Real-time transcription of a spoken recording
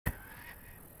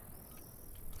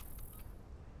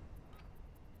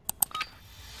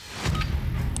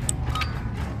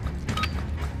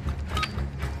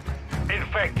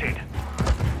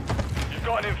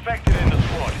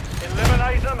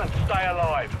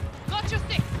Watch your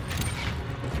six!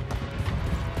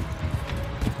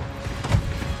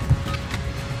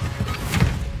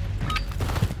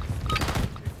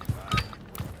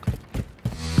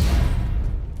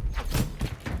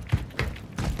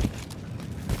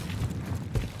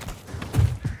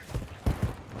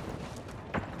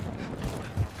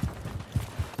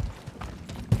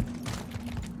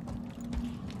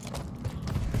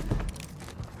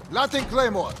 Latin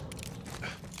Claymore.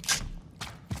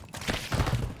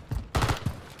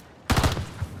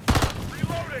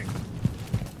 Reloading.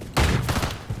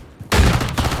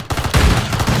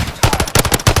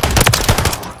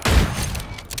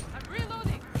 I'm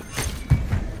reloading!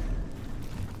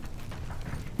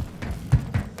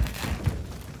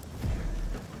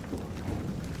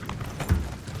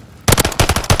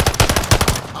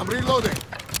 I'm reloading.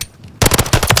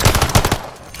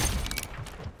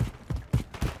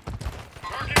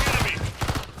 Marking enemy.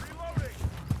 Reloading.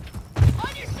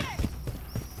 On your six!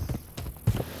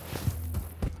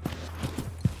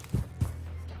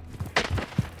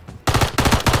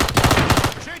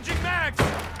 Changing mags.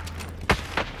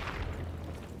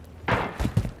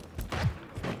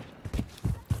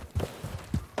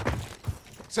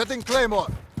 Setting Claymore.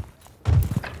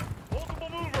 Multiple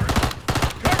movers.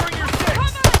 Covering your six.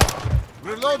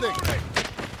 Reloading.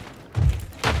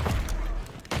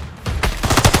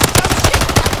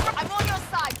 I'm on your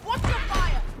side! Watch your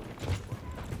fire!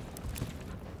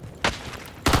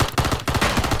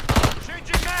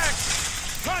 Changing mags.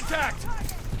 Contact.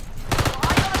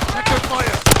 Check your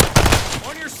fire.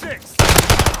 On your six.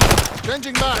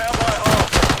 Changing back. Stand by all.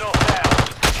 Still down.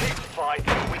 Keep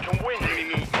fighting. We can win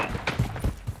any.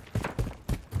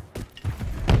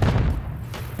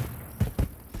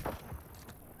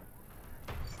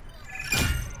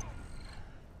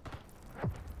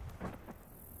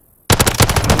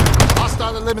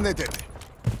 Hostile eliminated.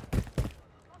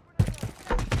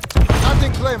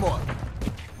 Planting Claymore.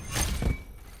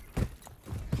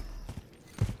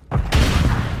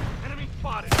 Enemy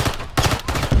spotted.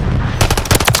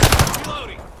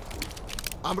 Reloading.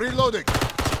 I'm reloading.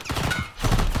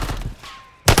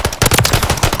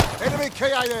 Enemy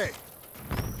KIA.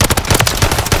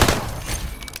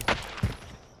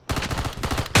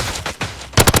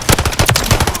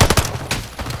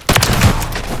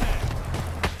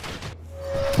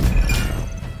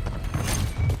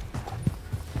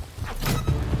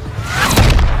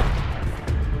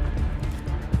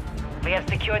 We have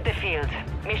secured the field.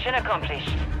 Mission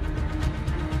accomplished.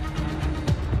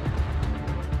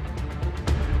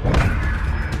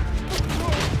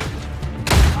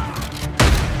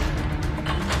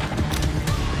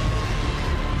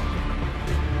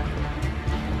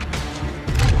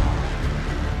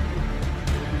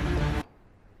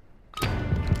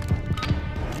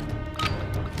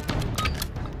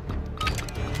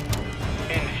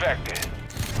 Infected.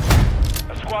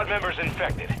 A squad member's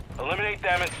infected. Eliminate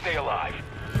them and stay alive.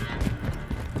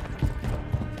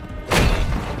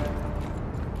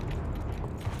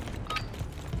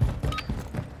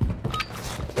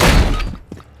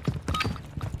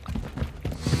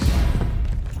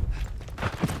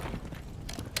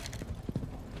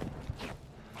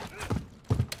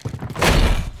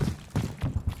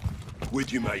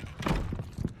 With you, mate.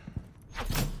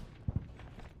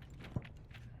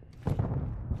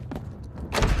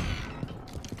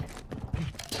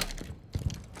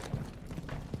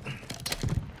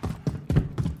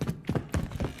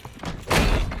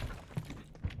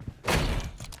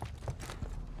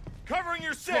 Covering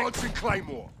your six! Launching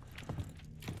Claymore!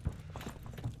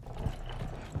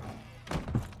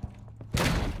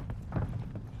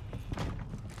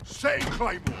 Setting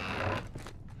Claymore!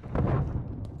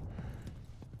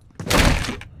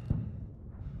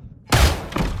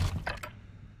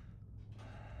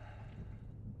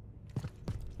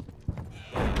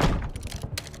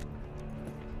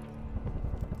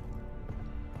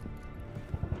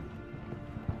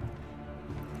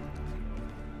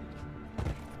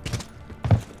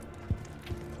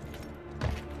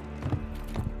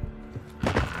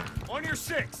 On your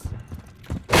six!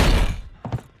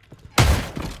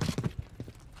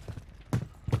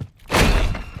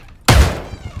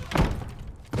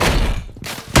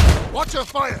 Watch your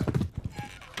fire.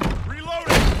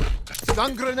 Reloading!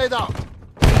 Stun grenade out.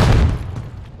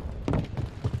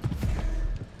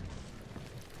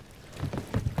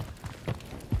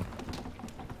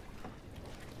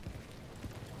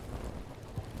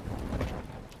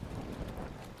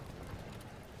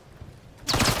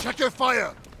 Check your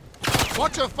fire.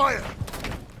 Watch your fire.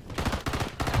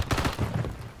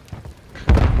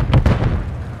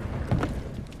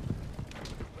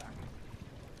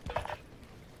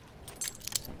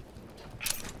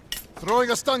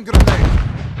 Throwing a stun grenade.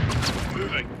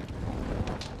 Moving.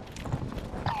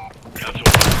 Cancel.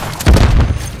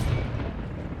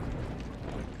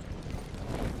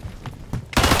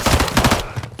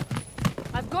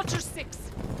 I've got your 6.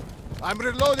 I'm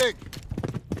reloading.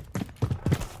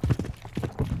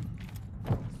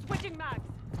 Switching mags.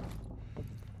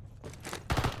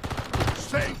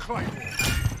 Stay clear.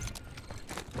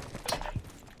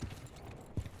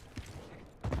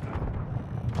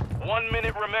 1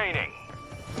 minute remaining.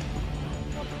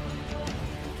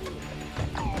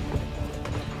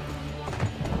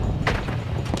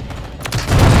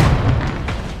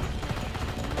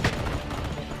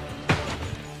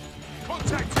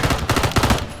 Contact.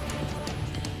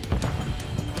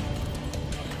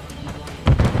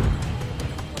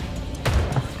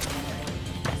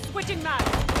 Switching mags.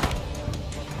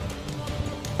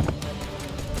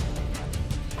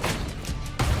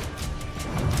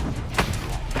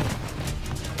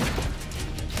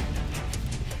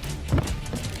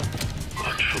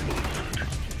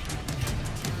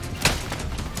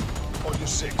 On your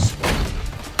 6.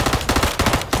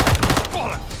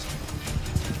 Bollocks.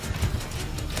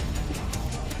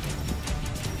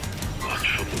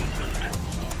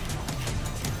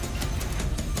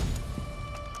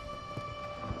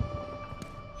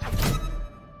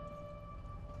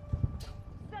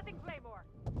 Setting Claymore.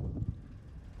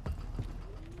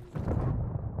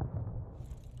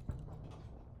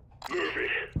 Move it.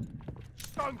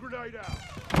 Stun grenade out.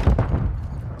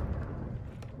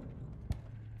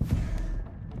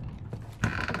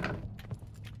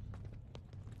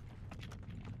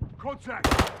 Contact.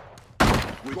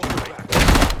 With you back.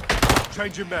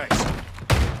 Changing mags.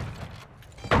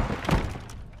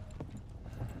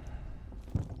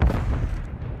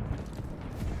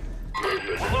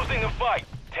 We're losing the fight.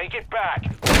 Take it back.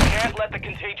 We can't let the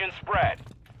contagion spread.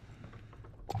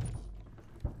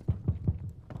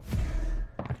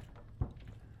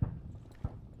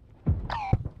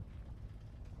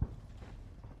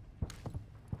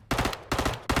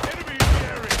 Enemy in the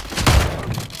area.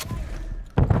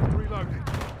 Reloading.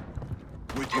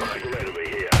 With you, mate. Enemy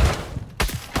here.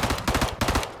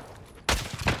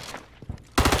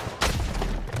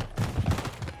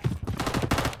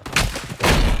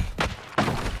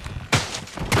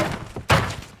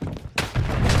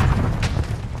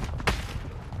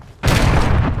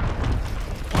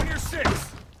 On your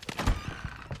 6.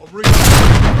 I'm reloading.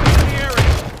 In the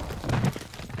area.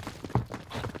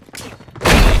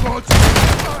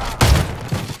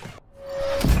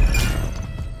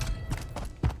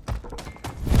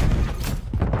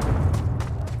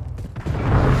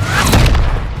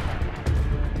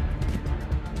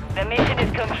 The mission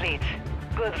is complete.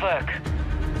 Good work.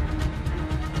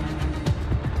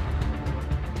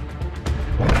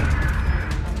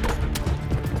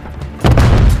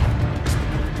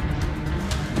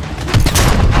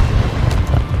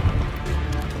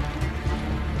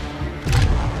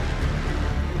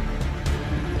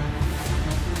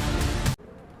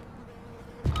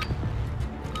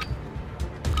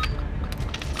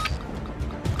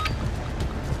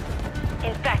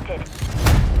 Infected.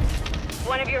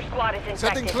 One of your squad is infected.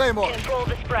 Setting Claymore. Control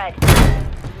the spread.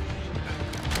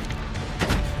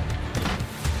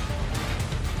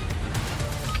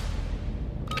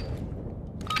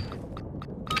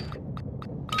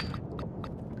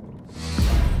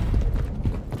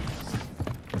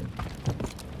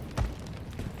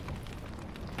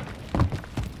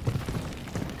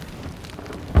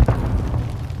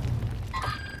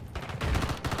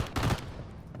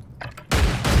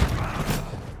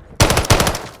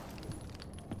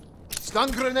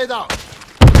 Stun grenade out.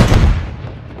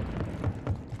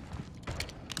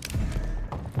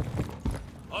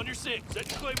 On your 6,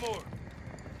 set your Claymore.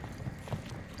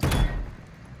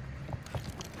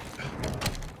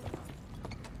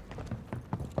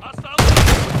 Hostile.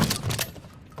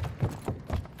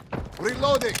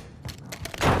 Reloading.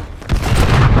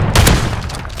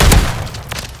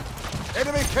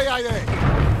 Enemy KIA.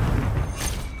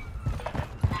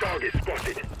 Target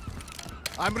spotted.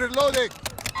 I'm reloading.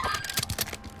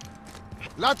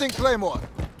 Latin Claymore.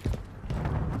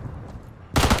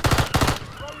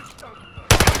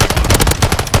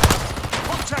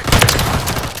 Contact.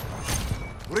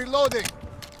 Reloading.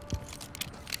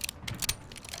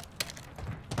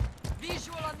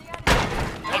 Visual on the enemy.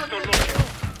 Hostile looking.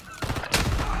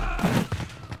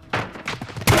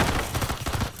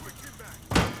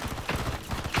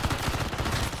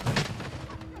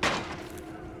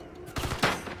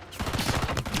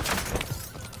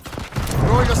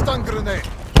 Throwing a stun grenade.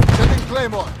 Setting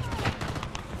Claymore.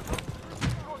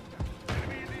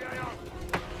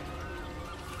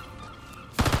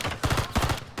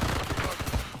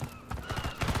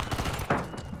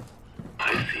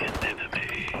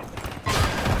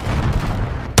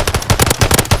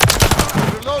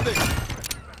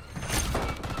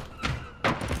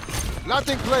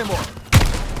 Planting Claymore.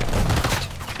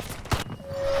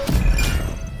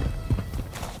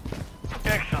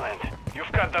 Excellent.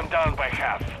 You've cut them down by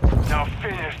half. Now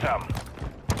finish them.